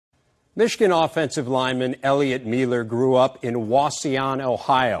Michigan offensive lineman Elliot Mealer grew up in Wauseon,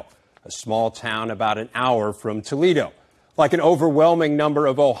 Ohio, a small town about an hour from Toledo. Like an overwhelming number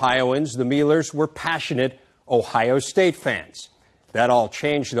of Ohioans, the Mealers were passionate Ohio State fans. That all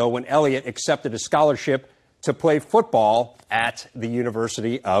changed, though, when Elliot accepted a scholarship to play football at the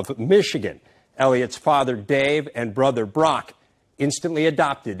University of Michigan. Elliot's father, Dave, and brother, Brock, instantly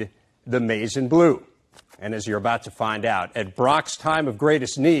adopted the maize and blue. And as you're about to find out, at Brock's time of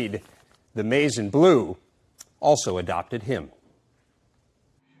greatest need, the maize and blue also adopted him.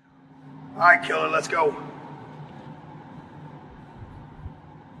 All right, killer, let's go.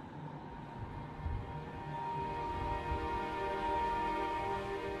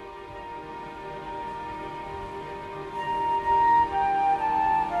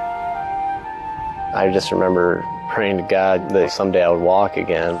 I just remember praying to God that someday I would walk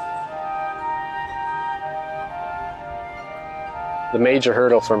again. The major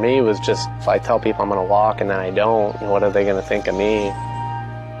hurdle for me was just, if I tell people I'm going to walk and then I don't, what are they going to think of me?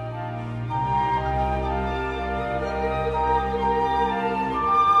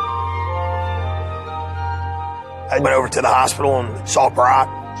 I went over to the hospital and saw Brock.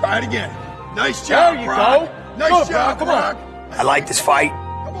 Try it again. Nice job, there you Brock. go. Nice job, Come Brock. on. I liked his fight.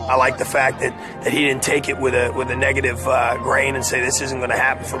 I liked the fact that he didn't take it with a negative grain and say, this isn't going to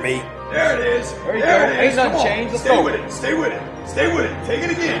happen for me. There it is. There you go. It is. Ain't nothing changed. Let's Stay go. with it. Stay with it. Stay with it. Take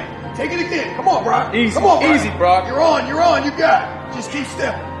it again. Take it again. Come on, Brock. Easy. Come on, Brock. Easy, Brock. You're on. You're on. You got it. Just keep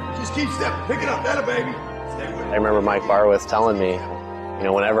stepping. Just keep stepping. Pick it up. That a baby. Stay with it. I remember Mike Barwith telling me,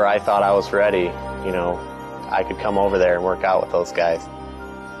 whenever I thought I was ready, I could come over there and work out with those guys.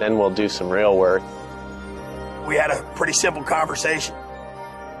 Then we'll do some real work. We had a pretty simple conversation.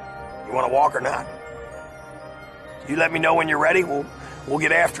 You want to walk or not? You let me know when you're ready. We'll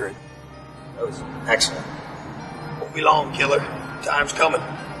get after it. That was excellent. Won't be long, killer. Time's coming.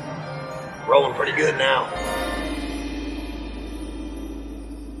 Rolling pretty good now.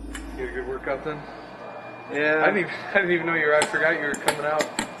 You had a good workout then? Yeah. I didn't even know you were. I forgot you were coming out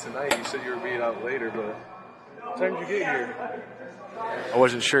tonight. You said you were being out later, but what time did you get here? I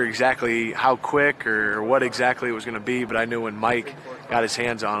wasn't sure exactly how quick or what exactly it was going to be, but I knew when Mike got his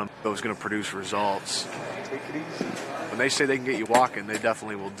hands on him, it was going to produce results. Take it easy. When they say they can get you walking, they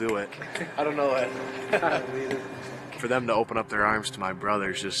definitely will do it. I don't know that. For them to open up their arms to my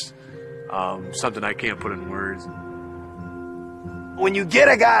brother is just something I can't put in words. When you get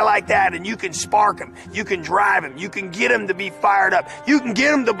a guy like that and you can spark him, you can drive him, you can get him to be fired up, you can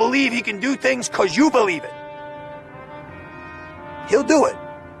get him to believe he can do things because you believe it. He'll do it.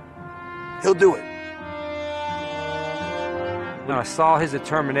 He'll do it. When I saw his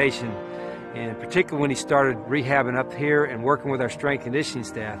determination, and particularly when he started rehabbing up here and working with our strength conditioning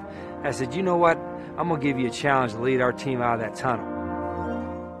staff, I said, you know what? I'm going to give you a challenge to lead our team out of that tunnel.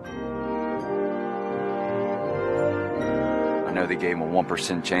 I know they gave him a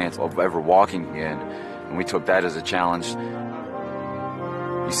 1% chance of ever walking again, and we took that as a challenge.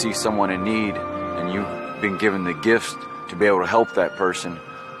 You see someone in need, and you've been given the gift to be able to help that person.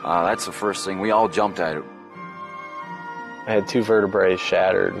 That's the first thing. We all jumped at it. I had 2 vertebrae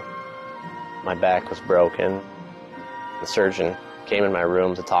shattered. My back was broken. The surgeon came in my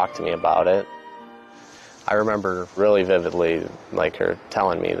room to talk to me about it. I remember really vividly, like her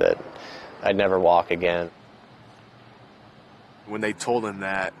telling me that I'd never walk again. When they told him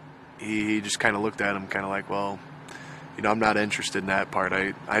that, he just kind of looked at him kind of like, well, I'm not interested in that part.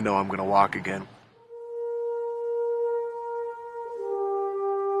 I know I'm going to walk again.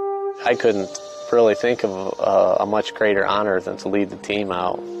 I couldn't really think of a much greater honor than to lead the team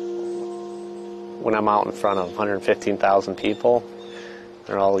out. When I'm out in front of 115,000 people,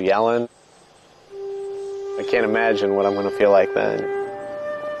 they're all yelling. I can't imagine what I'm going to feel like then.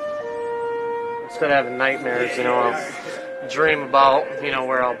 Instead of having nightmares, I'll dream about,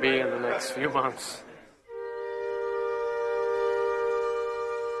 where I'll be in the next few months.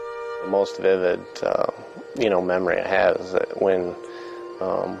 The most vivid, memory I have is that when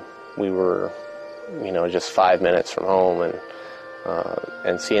we were, just 5 minutes from home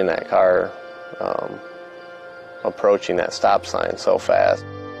and seeing that car approaching that stop sign so fast.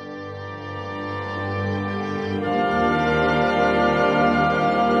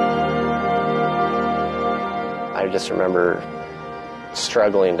 I just remember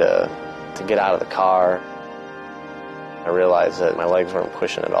struggling to get out of the car. I realized that my legs weren't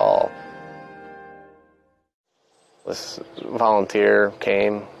pushing at all. This volunteer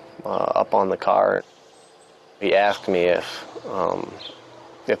came up on the car. He asked me if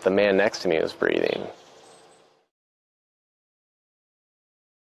the man next to me was breathing.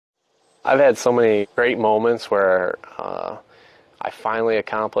 I've had so many great moments where I finally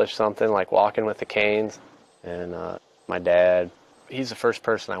accomplished something like walking with the canes. And my dad, he's the first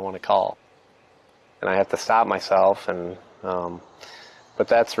person I want to call. And I have to stop myself. But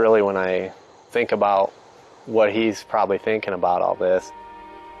that's really when I think about what he's probably thinking about all this.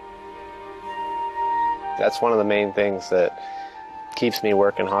 That's one of the main things that keeps me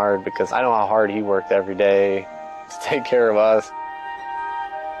working hard, because I know how hard he worked every day to take care of us.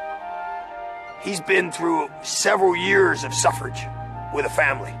 He's been through several years of suffrage with a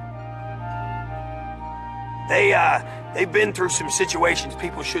family. They've been through some situations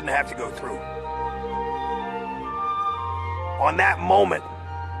people shouldn't have to go through. On that moment,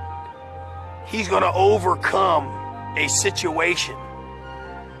 he's going to overcome a situation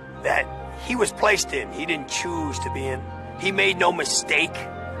that he was placed in. He didn't choose to be in. He made no mistake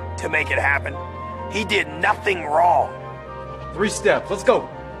to make it happen. He did nothing wrong. 3 steps. Let's go.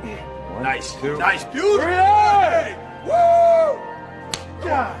 Nice. 2, Nice. 3. Woo!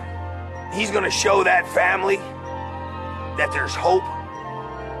 He's going to show that family that there's hope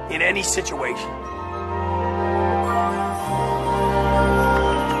in any situation.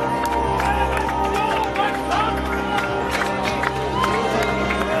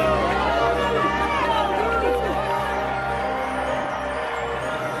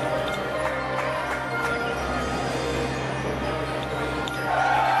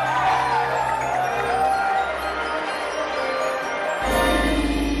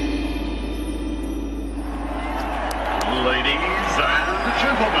 Ladies and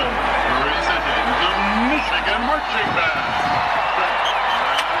gentlemen, presenting the Michigan Marching Band.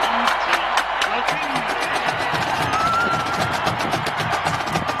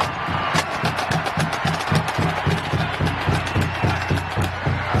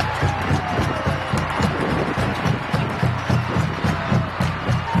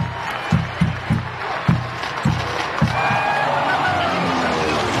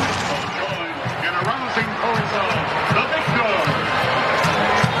 In a rousing chorus of the victor.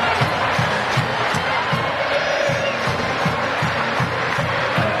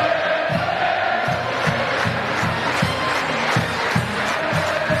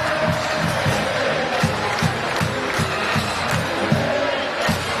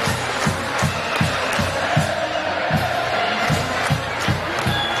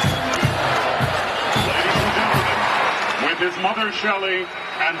 Ladies and gentlemen, with his mother Shelley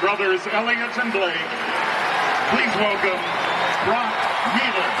and brothers Elliot and Blake, please welcome Brock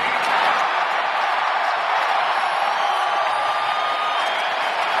Wheeler.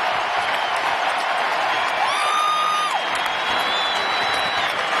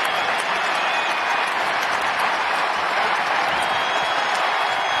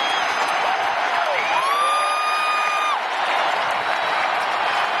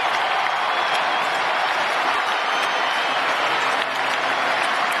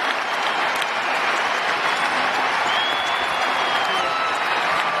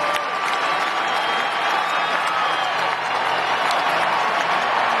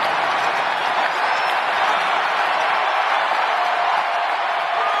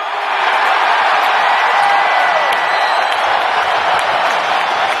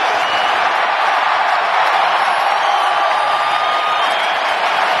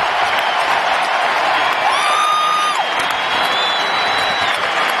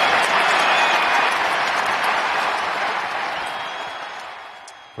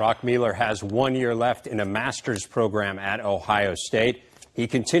 Brock Wheeler has 1 year left in a master's program at Ohio State. He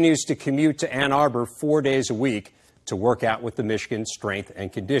continues to commute to Ann Arbor 4 days a week to work out with the Michigan strength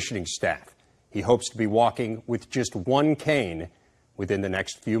and conditioning staff. He hopes to be walking with just 1 cane within the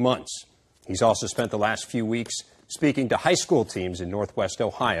next few months. He's also spent the last few weeks speaking to high school teams in Northwest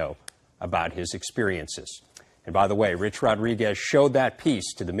Ohio about his experiences. And by the way, Rich Rodriguez showed that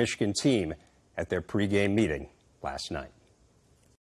piece to the Michigan team at their pregame meeting last night.